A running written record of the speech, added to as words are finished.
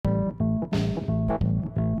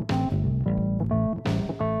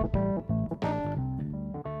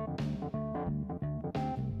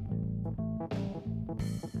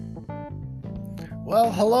Well,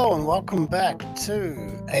 hello and welcome back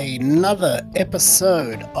to another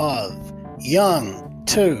episode of Young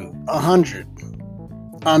to 100.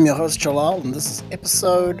 I'm your host Jalal and this is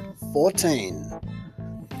episode 14.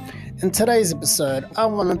 In today's episode, I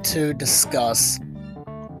wanted to discuss,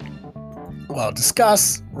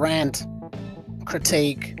 rant,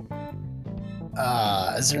 critique.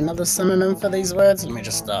 Is there another synonym for these words? Let me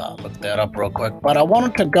just look that up real quick. But I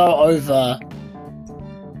wanted to go over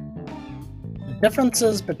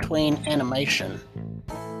differences between animation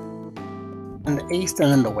in the East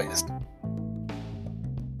and in the West.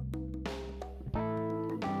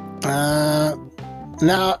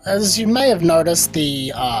 Now, as you may have noticed, in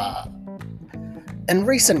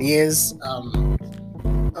recent years, let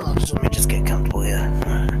me just get comfortable here.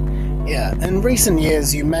 In recent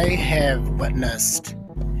years, you may have witnessed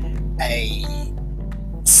a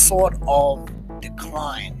sort of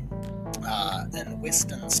decline in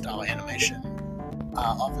Western style animation.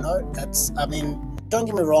 Of note, don't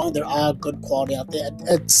get me wrong, there are good quality out there.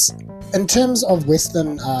 It's in terms of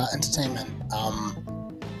Western entertainment,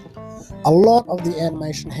 a lot of the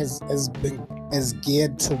animation is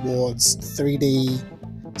geared towards 3D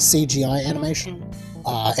CGI animation,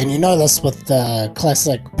 and you know this with the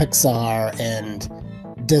classic Pixar and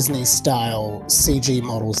Disney style CG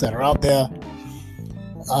models that are out there.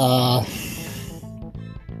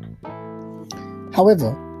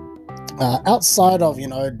 However, outside of,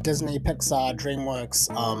 Disney, Pixar, DreamWorks,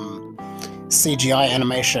 CGI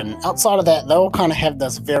animation, outside of that, they all kind of have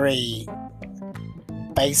this very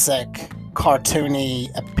basic, cartoony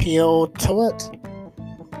appeal to it.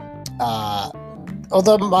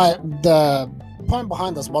 Although the point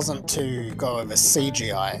behind this wasn't to go over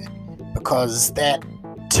CGI, because that,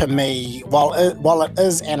 to me, while it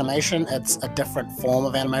is animation, it's a different form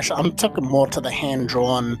of animation. I'm talking more to the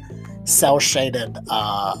hand-drawn, cel-shaded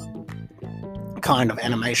kind of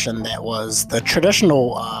animation that was the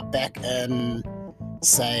traditional back in,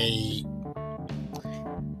 say,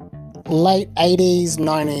 late 80s,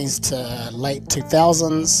 90s to late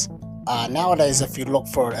 2000s. Nowadays, if you look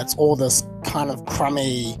for it, it's all this kind of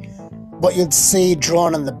crummy, what you'd see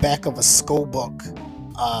drawn in the back of a school book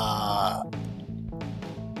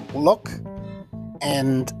look.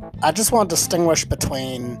 And I just want to distinguish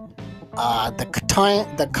between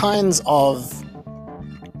the kinds of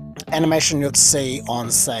animation you'd see on,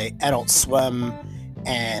 say, Adult Swim,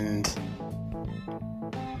 and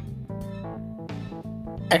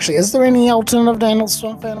actually, is there any alternative to Adult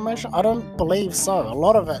Swim for animation? I don't believe so. A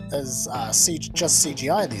lot of it is just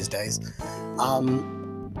CGI these days.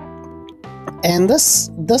 And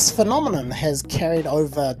this phenomenon has carried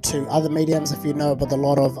over to other mediums, if you know, with a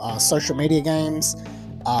lot of social media games.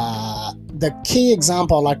 The key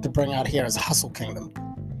example I like to bring out here is Hustle Kingdom.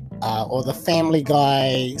 Or the Family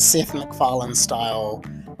Guy, Seth MacFarlane style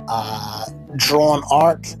drawn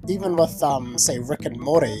art, even with, say, Rick and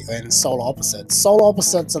Morty and Solar Opposites. Solar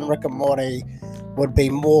Opposites and Rick and Morty would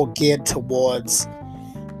be more geared towards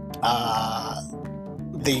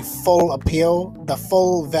the full appeal, the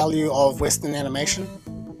full value of Western animation.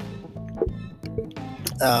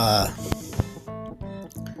 That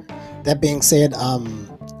being said,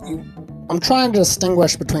 I'm trying to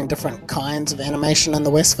distinguish between different kinds of animation in the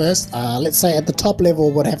West first. Let's say at the top level,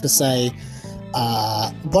 would have to say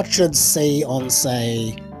what you'd see on,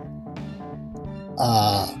 say,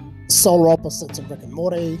 Solar Opposites of Rick and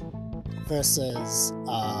Morty versus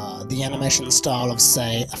the animation style of,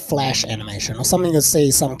 say, a Flash animation, or something you'd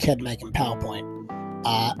see some kid make in PowerPoint.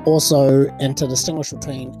 Also, and to distinguish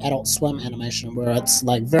between Adult Swim animation, where it's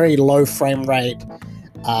like very low frame rate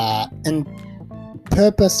and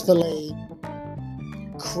purposefully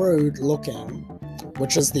crude looking,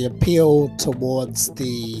 which is the appeal towards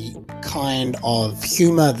the kind of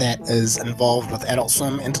humor that is involved with Adult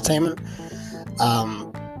Swim entertainment.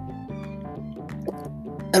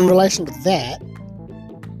 In relation to that,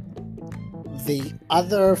 the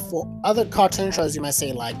other cartoon shows you may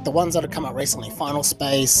see, like the ones that have come out recently, Final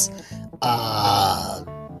Space,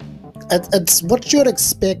 it's what you'd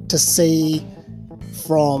expect to see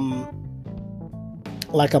from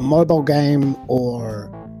like a mobile game, or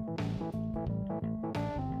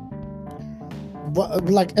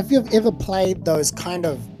like if you've ever played those kind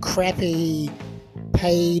of crappy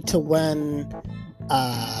pay-to-win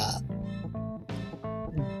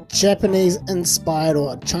Japanese-inspired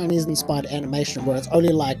or Chinese-inspired animation, where it's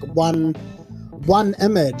only like one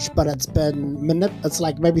image, but it's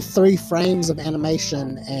like maybe 3 frames of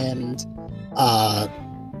animation, and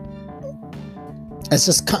it's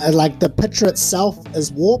just kind of like the picture itself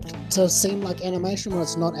is warped to seem like animation when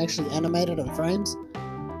it's not actually animated in frames.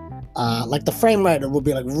 Like the frame rate will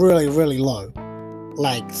be like really, really low.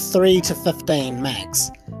 like 3 to 15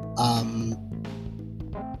 max.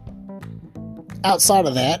 Outside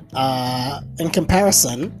of that, in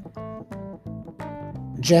comparison,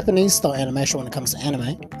 Japanese style animation when it comes to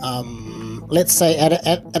anime, let's say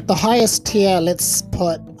at the highest tier, let's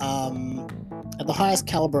put at the highest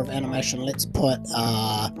caliber of animation, let's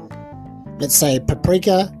say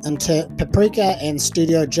Paprika and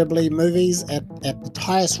Studio Ghibli movies at the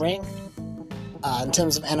highest rank in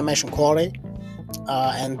terms of animation quality,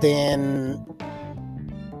 and then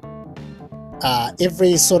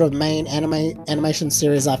every sort of main animation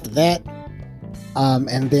series after that,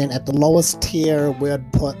 and then at the lowest tier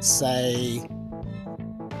we'd put, say,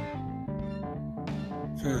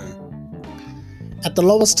 at the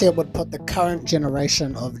lowest tier would put the current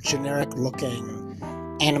generation of generic looking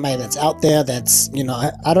anime that's out there. That's, you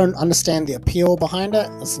know, I don't understand the appeal behind it.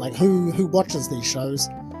 It's like, who watches these shows?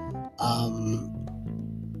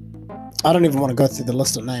 I don't even want to go through the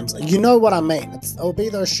list of names. You know what I mean. It'll be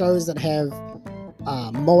those shows that have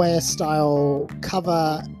moe style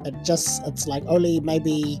cover. It's like only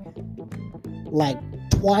maybe like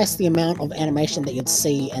twice the amount of animation that you'd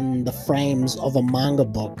see in the frames of a manga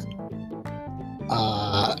book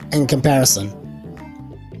in comparison.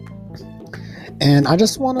 And I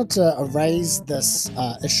just wanted to raise this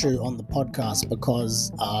issue on the podcast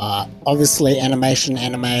because obviously animation,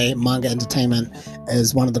 anime, manga entertainment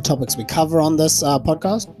is one of the topics we cover on this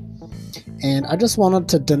podcast. And I just wanted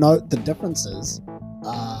to denote the differences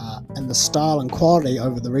in the style and quality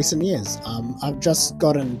over the recent years. I've just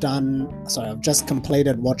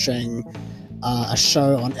completed watching a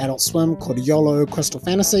show on Adult Swim called YOLO Crystal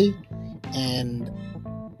Fantasy, and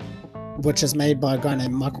which is made by a guy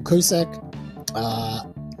named Michael Cusack.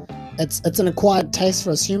 It's an acquired taste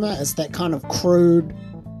for his humor. It's that kind of crude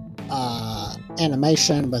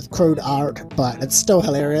animation with crude art, but it's still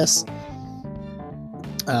hilarious.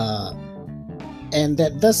 And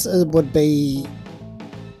that this would be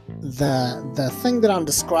the thing that I'm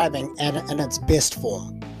describing in its best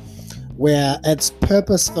form, where it's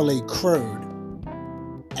purposefully crude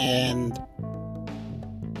and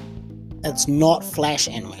it's not flash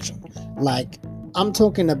animation. Like, I'm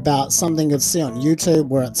talking about something you'd see on YouTube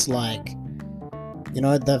where it's like, you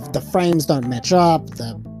know, the frames don't match up,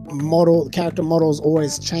 the character models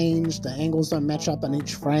always change, the angles don't match up in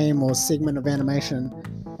each frame or segment of animation,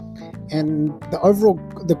 and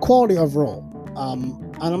the quality overall.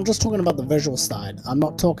 And I'm just talking about the visual side. I'm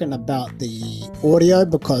not talking about the audio,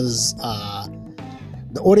 because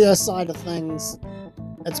the audio side of things,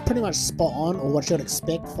 it's pretty much spot on, or what you'd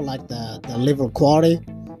expect for like the level of quality.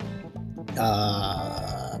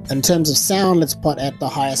 In terms of sound, let's put at the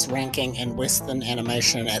highest ranking in Western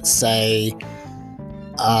animation at, say,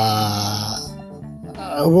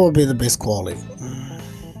 what would be the best quality?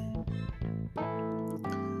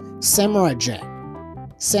 Samurai Jack.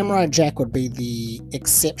 Samurai Jack would be the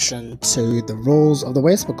exception to the rules of the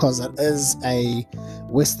West, because it is a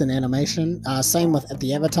Western animation. Same with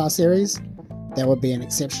the Avatar series. That would be an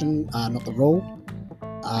exception, not the rule.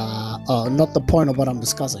 Not the point of what I'm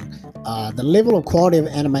discussing. The level of quality of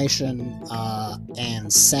animation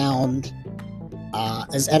and sound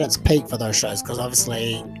is at its peak for those shows, because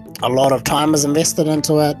obviously a lot of time is invested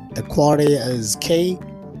into it. The quality is key.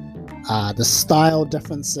 The style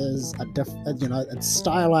differences are it's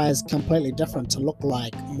stylized completely different to look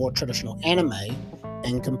like more traditional anime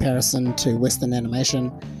in comparison to Western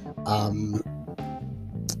animation.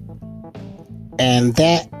 And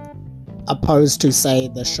that, opposed to, say,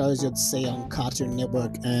 the shows you'd see on Cartoon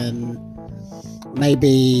Network in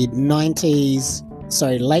maybe late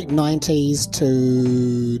 90s to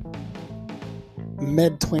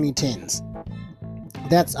mid 2010s.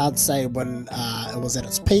 That's, I'd say, when it was at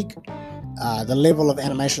its peak. The level of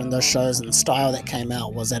animation in those shows and the style that came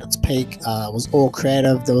out was at its peak. It was all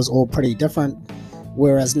creative. It was all pretty different.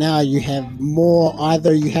 Whereas now you have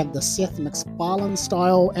either you have the Seth MacFarlane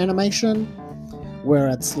style animation, where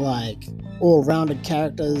it's like all rounded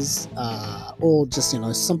characters, all just,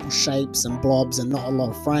 simple shapes and blobs and not a lot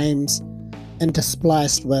of frames,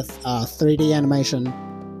 interspliced with 3D animation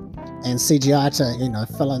and CGI to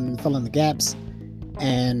fill in the gaps.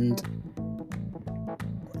 And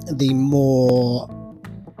the more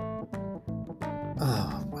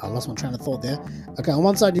I lost my train of thought there. Okay, on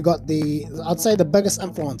one side you got I'd say the biggest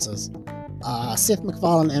influences, Seth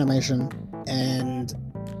MacFarlane animation and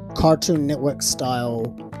Cartoon Network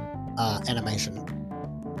style animation,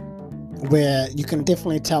 where you can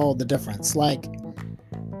definitely tell the difference. Like,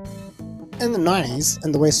 in the 90s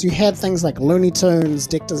in the West, you had things like Looney Tunes,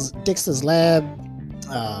 Dexter's Lab,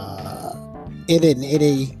 Ed, Edd n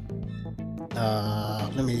Eddy.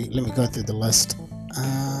 Let me go through the list.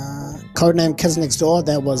 Codename Kids Next Door,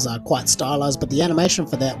 that was quite stylized, but the animation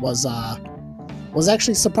for that was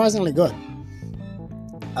actually surprisingly good.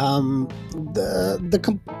 The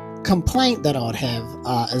complaint that I would have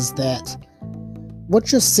is that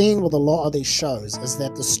what you're seeing with a lot of these shows is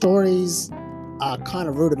that the stories are kind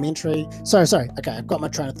of rudimentary. Sorry. Okay, I've got my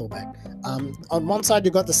train of thought back. On one side,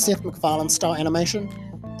 you've got the Seth MacFarlane style animation,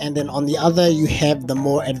 and then on the other, you have the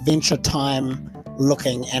more Adventure Time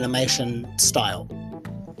looking animation style,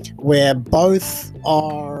 where both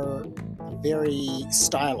are very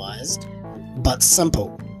stylized but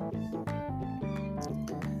simple.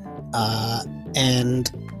 And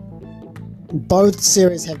both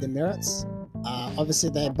series have their merits. Obviously,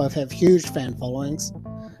 they both have huge fan followings.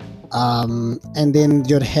 And then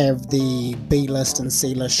you'd have the B-list and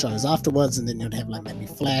C-list shows afterwards, and then you'd have like maybe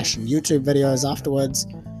Flash and YouTube videos afterwards.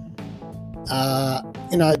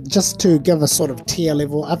 Just to give a sort of tier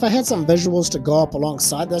level. If I had some visuals to go up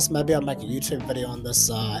alongside this, maybe I'll make a YouTube video on this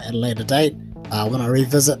at a later date when I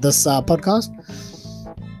revisit this podcast.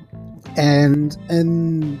 And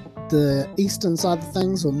in the eastern side of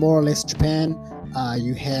things, or more or less Japan,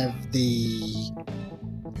 you have the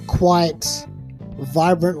quite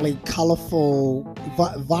vibrantly colorful,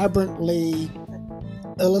 vibrantly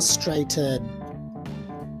illustrated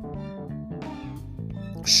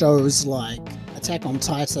shows like Attack on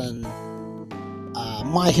Titan,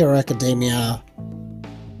 My Hero Academia,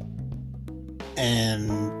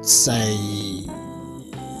 and say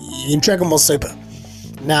Dragon Ball Super.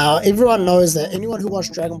 Now, everyone knows that anyone who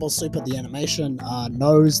watched Dragon Ball Super, the animation,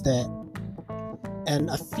 knows that in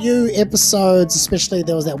a few episodes, especially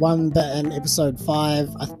there was that one bit in episode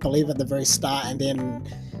 5, I believe at the very start, and then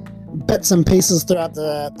bits and pieces throughout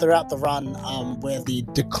the run, where the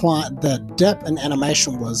dip in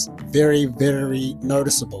animation was very, very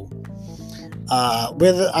noticeable.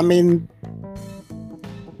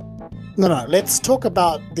 Let's talk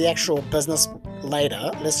about the actual business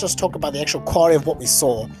later. Let's just talk about the actual quality of what we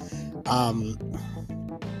saw. The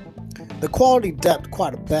quality dipped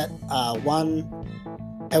quite a bit.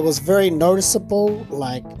 It was very noticeable,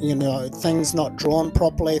 like, things not drawn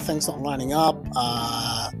properly, things not lining up,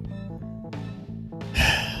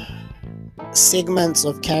 segments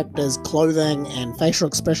of characters' clothing and facial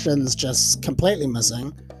expressions just completely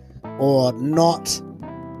missing, or not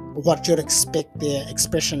what you'd expect their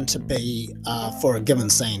expression to be for a given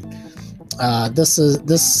scene.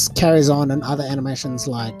 This carries on in other animations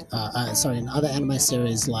like in other anime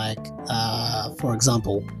series like for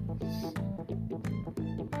example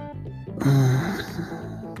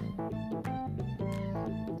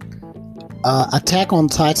Attack on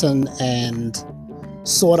Titan and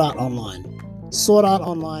Sword Art Online. Sword Art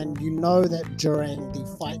Online, you know that during the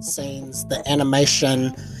fight scenes, the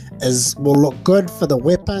animation will look good for the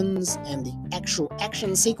weapons and the actual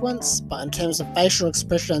action sequence, but in terms of facial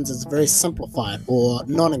expressions, it's very simplified or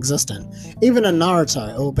non-existent. Even in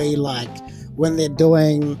Naruto, it will be like when they're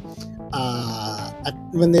doing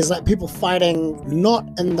when there's like people fighting not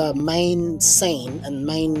in the main scene and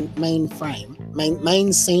main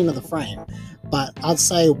scene of the frame, but I'd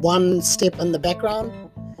say one step in the background.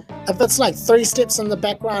 If it's like 3 steps in the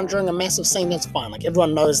background during a massive scene, that's fine. Like,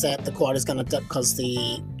 everyone knows that the quality is going to dip because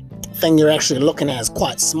the thing you're actually looking at is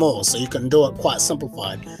quite small, so you can do it quite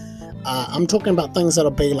simplified. I'm talking about things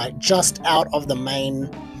that'll be like just out of the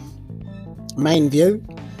main view.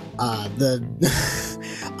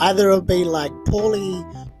 Either it'll be like poorly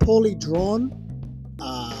drawn,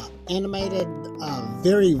 animated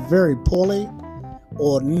very, very poorly,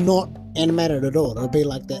 or not animated at all. It'll be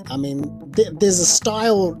like that. I mean, there's a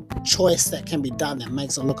style choice that can be done that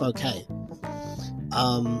makes it look okay.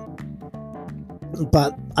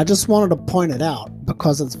 But I just wanted to point it out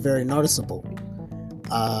because it's very noticeable.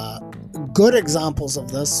 Good examples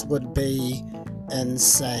of this would be in,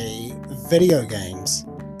 say, video games.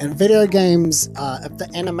 In video games, if the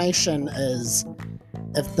animation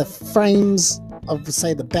if the frames of,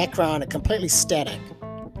 say, the background are completely static,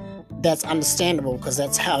 that's understandable because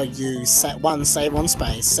that's how you save on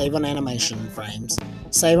space, save on animation frames,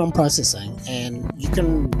 save on processing, and you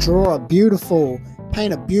can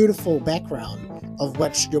paint a beautiful background of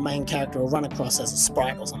which your main character will run across as a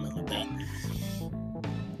sprite or something like that.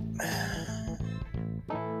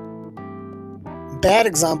 Bad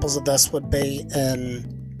examples of this would be in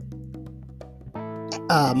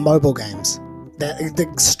mobile games.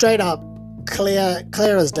 That straight up clear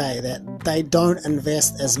as day that they don't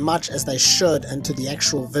invest as much as they should into the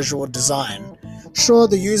actual visual design. Sure,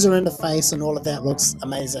 the user interface and all of that looks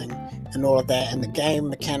amazing and all of that, and the game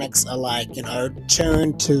mechanics are like,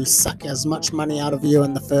 tuned to suck as much money out of you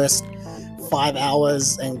in the first 5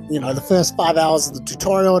 hours, and the first 5 hours of the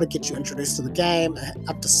tutorial to get you introduced to the game,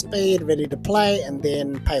 up to speed, ready to play, and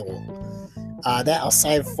then paywall. That I'll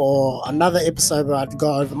save for another episode where I'd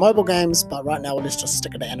go over mobile games, but right now let's just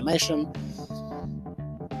stick it to animation.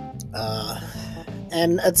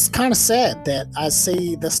 And it's kind of sad that I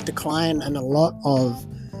see this decline in a lot of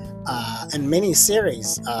in many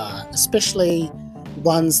series, especially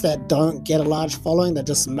ones that don't get a large following, they're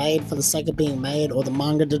just made for the sake of being made, or the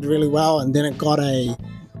manga did really well and then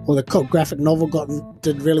or the graphic novel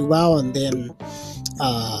did really well and then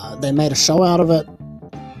they made a show out of it.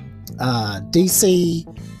 DC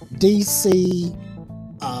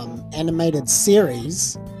animated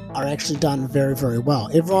series are actually done very, very well.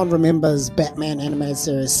 Everyone remembers Batman animated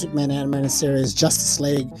series, Superman animated series, Justice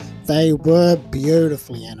League. They were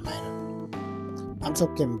beautifully animated. I'm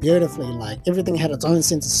talking beautifully, like everything had its own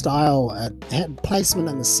sense of style. It had placement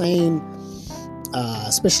in the scene,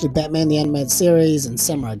 especially Batman the animated series and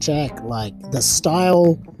Samurai Jack. Like the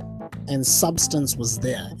style and substance was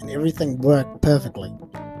there and everything worked perfectly.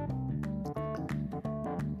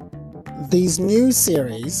 These new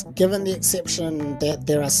series, given the exception that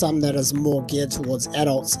there are some that is more geared towards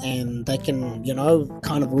adults and they can,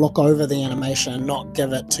 kind of look over the animation and not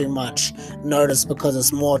give it too much notice because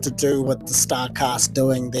it's more to do with the star cast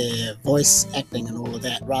doing their voice acting and all of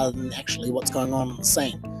that rather than actually what's going on in the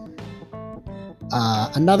scene.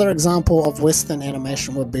 Another example of Western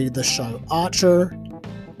animation would be the show Archer,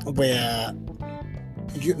 where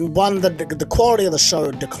the quality of the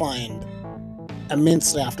show declined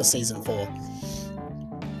immensely after season 4.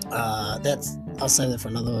 I'll save that for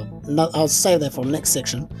I'll save that for the next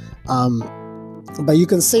section. But you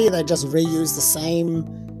can see they just reuse the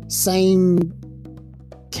same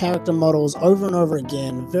character models over and over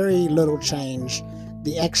again. Very little change.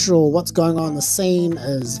 The actual what's going on in the scene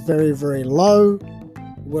is very, very low,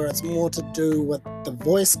 where it's more to do with the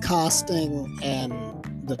voice casting and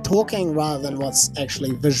the talking rather than what's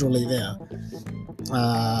actually visually there.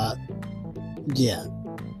 Yeah,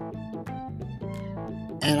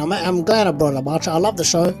 and I'm glad I brought it up. I love the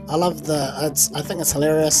show. I think it's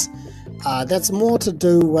hilarious. That's more to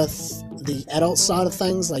do with the adult side of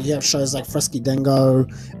things. Like you have shows like Frisky Dingo,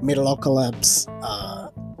 Metalocalypse,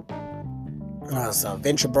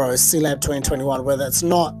 Venture Bros, C-Lab 2021, where it's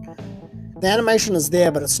not, the animation is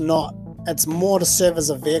there, but it's more to serve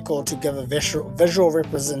as a vehicle to give a visual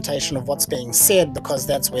representation of what's being said, because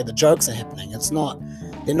that's where the jokes are happening.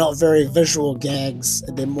 They're not very visual gags,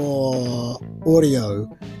 they're more audio.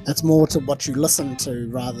 It's more to what you listen to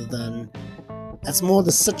rather than... It's more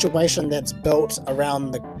the situation that's built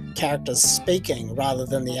around the characters speaking rather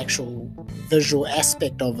than the actual visual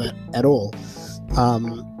aspect of it at all.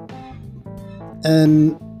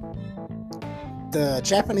 And the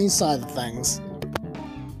Japanese side of things,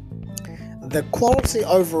 the quality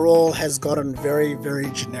overall has gotten very,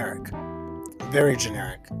 very generic. Very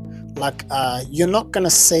generic. Like, you're not going to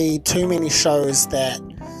see too many shows that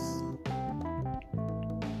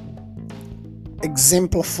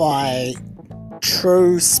exemplify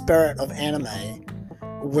true spirit of anime,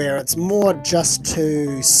 where it's more just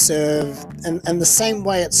to serve, in the same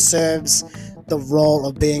way it serves the role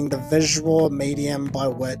of being the visual medium by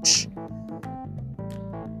which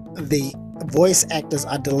the voice actors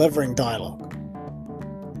are delivering dialogue.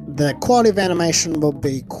 The quality of animation will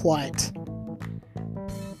be quite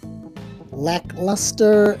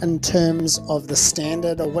lackluster in terms of the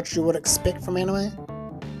standard of what you would expect from anime.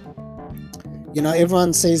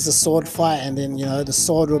 Everyone sees the sword fight, and then the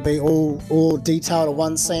sword will be all detailed in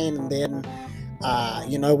one scene, and then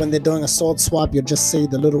when they're doing a sword swipe, you'll just see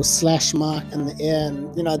the little slash mark in the air,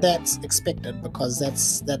 and that's expected because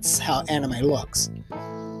that's how anime looks.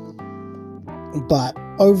 But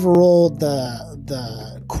overall,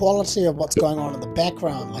 the quality of what's going on in the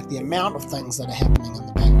background, like the amount of things that are happening in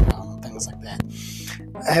the background and things like that,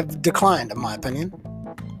 have declined, in my opinion.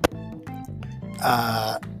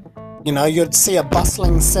 You'd see a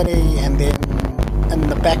bustling city, and then in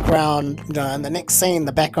the background, in the next scene,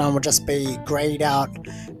 the background would just be grayed out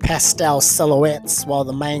pastel silhouettes, while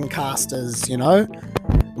the main cast is,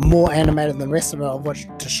 more animated than the rest of it, of which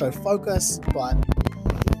to show focus. But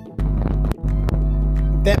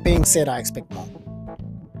that being said, I expect more.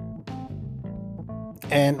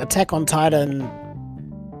 And Attack on Titan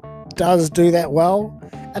does do that well.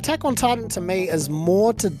 Attack on Titan to me is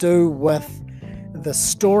more to do with the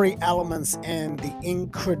story elements and the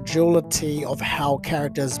incredulity of how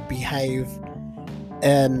characters behave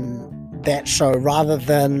in that show rather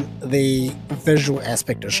than the visual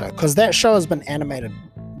aspect of the show, because that show has been animated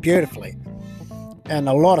beautifully in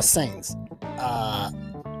a lot of scenes.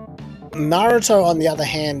 Naruto, on the other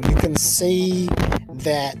hand, you can see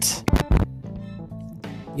that,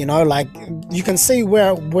 you know, like, you can see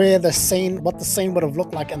where the scene, what the scene would have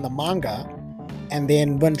looked like in the manga, and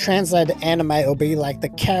then when translated to anime, it'll be like the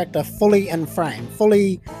character fully in frame,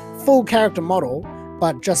 full character model,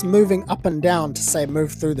 but just moving up and down to, say,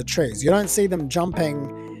 move through the trees. You don't see them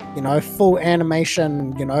jumping, you know, full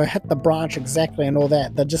animation, you know, hit the branch exactly and all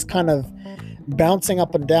that. They're just kind of bouncing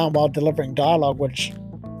up and down while delivering dialogue, which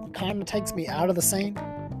kind of takes me out of the scene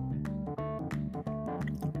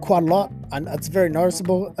quite a lot, and it's very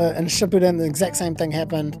noticeable. In Shippuden, the exact same thing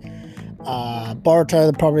happened.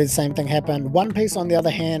 Boruto, probably the same thing happened. One Piece, on the other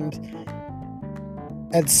hand,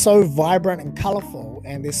 it's so vibrant and colorful,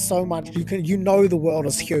 and there's so much, you know the world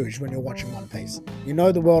is huge when you're watching One Piece. You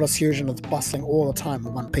know the world is huge and it's bustling all the time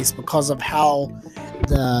in One Piece because of how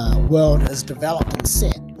the world is developed and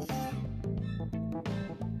set.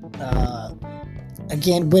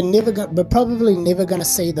 Again, we're probably never going to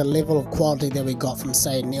see the level of quality that we got from,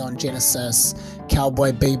 say, Neon Genesis,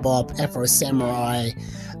 Cowboy Bebop, Afro Samurai,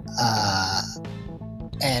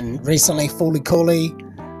 and recently Fooly Cooly.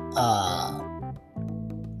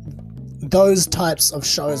 Those types of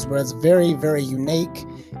shows where it's very, very unique,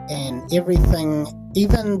 and everything,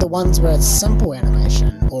 even the ones where it's simple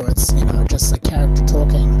animation or it's, you know, just a character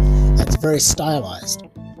talking, it's very stylized.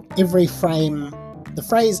 Every frame, the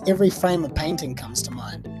phrase "every frame of painting" comes to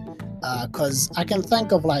mind, because I can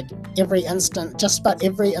think of like just about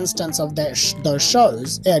every instance of those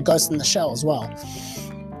shows, Ghost in the Shell as well,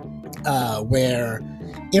 where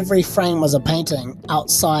every frame was a painting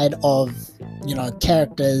outside of, you know,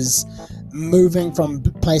 characters moving from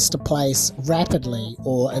place to place rapidly,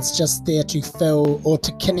 or it's just there to fill or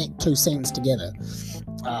to connect two scenes together.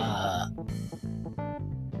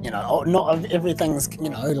 You know, not everything's, you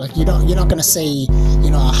know, like you're not going to see, you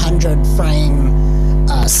know, 100 frame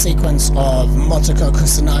sequence of Motoko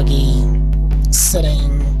Kusanagi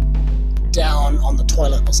sitting down on the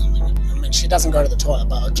toilet or something. I mean, she doesn't go to the toilet,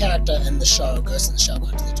 but a character in the show goes in the show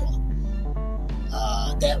going to the toilet.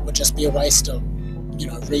 That would just be a waste of, you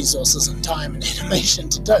know, resources and time and animation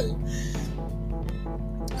to do.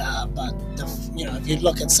 But you know, if you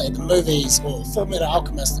look at, say, the movies or Fullmetal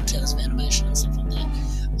Alchemist in terms of animation and stuff like that,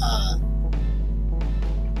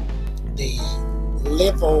 the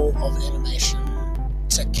level of animation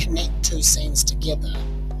to connect two scenes together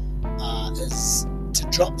is, to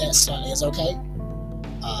drop that slightly is okay.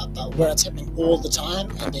 But where it's happening all the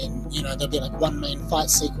time, and then, you know, there'll be like one main fight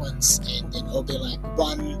sequence, and then it'll be like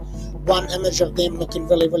one image of them looking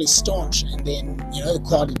really, really staunch, and then, you know, the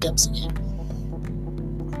quality dips again,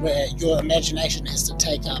 where your imagination has to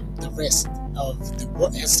take up the rest of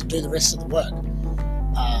has to do the rest of the work.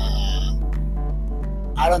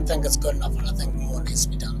 I don't think it's good enough, and I think more needs to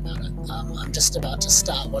be done about it. I'm just about to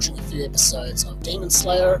start watching a few episodes of Demon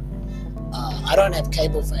Slayer. I don't have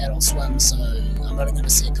cable for Adult Swim, so I'm only going to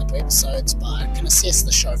see a couple episodes, but I can assess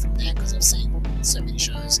the show from there because I've seen so many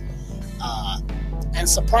shows. And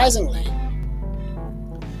surprisingly,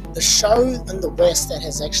 the show in the West that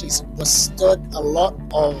has actually withstood a lot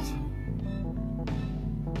of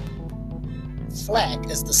flack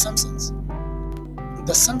is The Simpsons.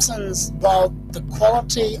 The Simpsons, while the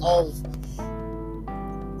quality of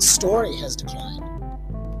story has declined,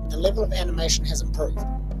 the level of animation has improved.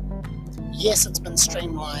 Yes, it's been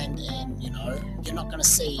streamlined, and, you know, you're not going to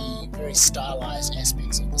see very stylized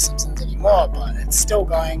aspects of The Simpsons anymore, but it's still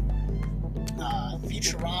going.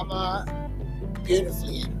 Futurama,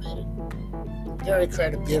 beautifully animated. Very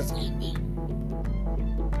creative, beautifully animated.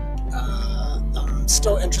 I'm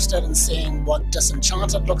still interested in seeing what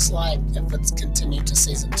Disenchanted looks like, if it's continued to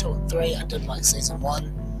season 2 and 3. I did like season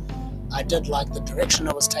 1. I did like the direction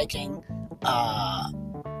it was taking.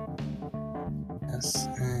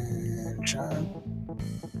 Disenchanted.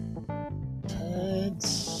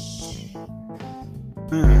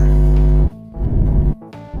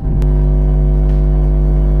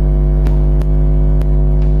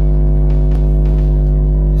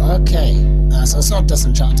 Okay, so it's not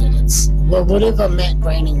Disenchanted, it's whatever Matt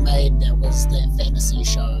Groening made that was that fantasy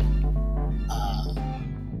show. I'm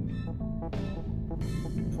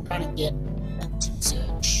trying to get into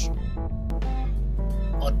search.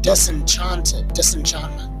 Or Disenchantment.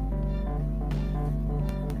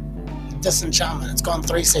 It's gone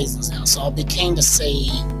 3 seasons now, so I'll be keen to see,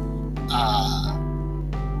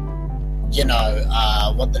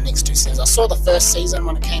 what the next 2 seasons. I saw the first season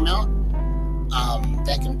when it came out.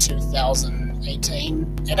 Back in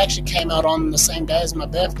 2018. It actually came out on the same day as my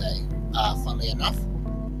birthday, funnily enough,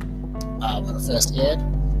 when it first aired.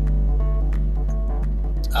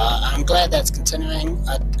 I'm glad that's continuing.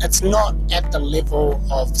 It's not at the level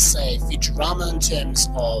of, say, Futurama in terms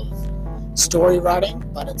of story writing,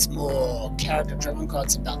 but it's more character driven. Because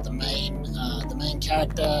it's about the main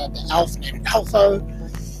character, the elf named Alpho,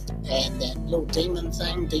 and that little demon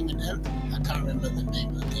imp. I can't remember the name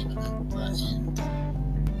of the demon imp,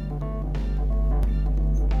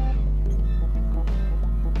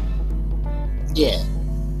 yeah.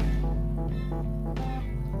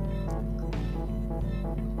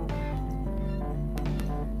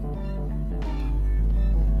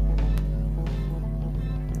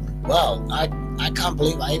 Well, I can't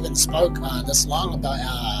believe I even spoke this long about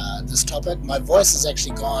this topic. My voice has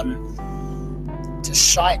actually gone to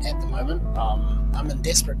shite at the moment. I'm in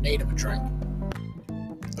desperate need of a drink.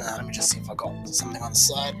 Let me just see if I got something on the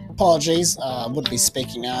side. Apologies, I would be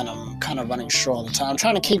speaking now and I'm kind of running short all the time. I'm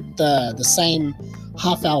trying to keep the same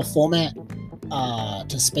half-hour format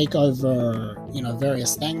to speak over,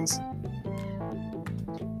 various things.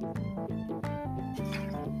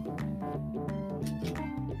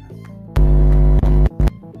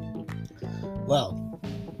 Well,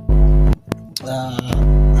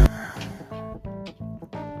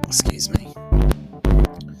 excuse me.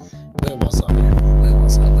 Where was I?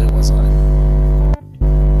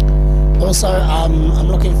 Also, I'm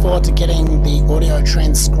looking forward to getting the audio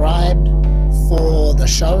transcribed for the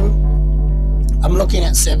show. I'm looking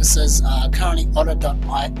at services. Currently,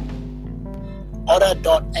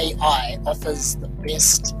 Otter.ai offers the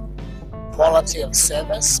best quality of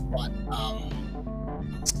service, but I'm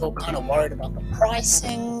still kind of worried about the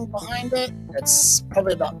pricing behind it. It's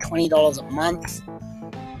probably about $20 a month,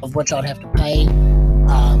 of which I'd have to pay.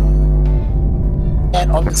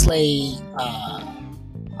 And obviously,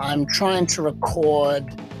 I'm trying to record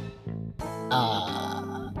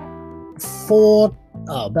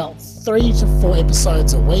about 3 to 4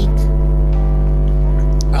 episodes a week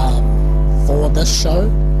for this show.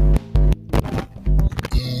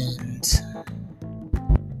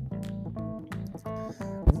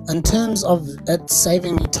 In terms of it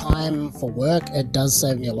saving me time for work, it does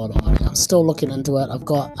save me a lot of money. I'm still looking into it.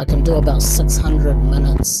 I can do about 600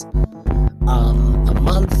 minutes a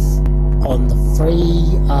month on the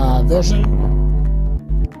free version,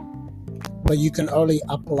 but you can only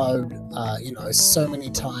upload so many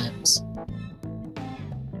times.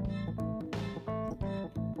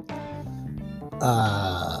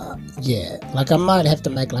 I might have to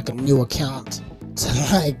make a new account to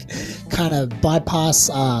kind of bypass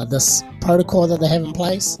this protocol that they have in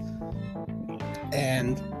place.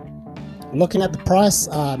 And looking at the price,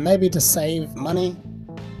 maybe to save money,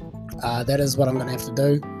 that is what I'm gonna have to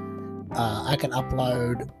do. I can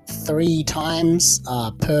upload 3 times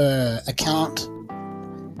per account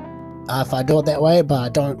if I do it that way, but I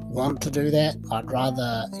don't want to do that. I'd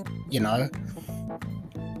rather,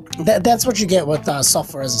 that's what you get with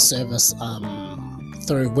software as a service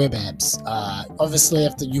through web apps. Obviously,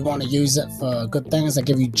 if you want to use it for good things, they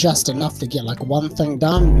give you just enough to get one thing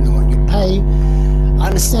done and then you pay. I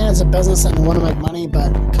understand it's a business and I want to make money,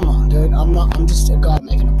 but come on, dude, I'm just a guy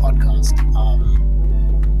making a podcast.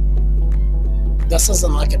 This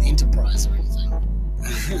isn't like an enterprise or anything.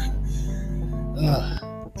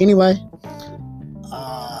 Anyway,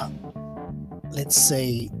 let's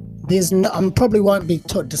see. I probably won't be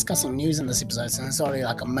discussing news in this episode, so there's only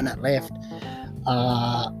a minute left.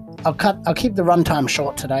 I'll keep the runtime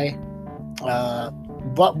short today.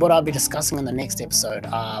 What would I be discussing in the next episode?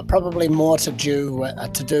 Probably more to do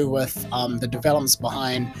with the developments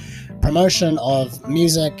behind promotion of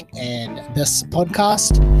music and this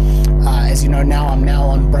podcast. As you know, I'm now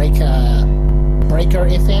on Breaker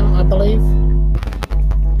FM, I believe.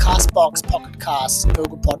 Castbox, Pocket Casts,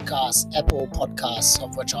 Google Podcasts, Apple Podcasts,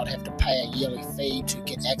 of which I'd have to pay a yearly fee to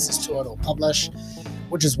get access to it or publish,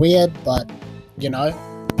 which is weird, but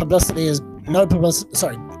publicity is no publicity.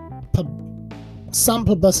 Sorry, some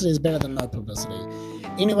publicity is better than no publicity.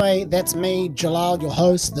 Anyway, that's me, Jalal, your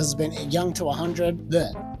host. This has been Young to 100.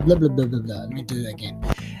 Blah, blah, blah, blah, blah. Let me do that again.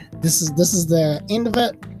 This is the end of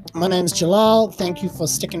it. My name's Jalal. Thank you for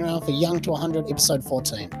sticking around for Young to 100, episode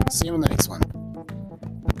 14. See you in the next one.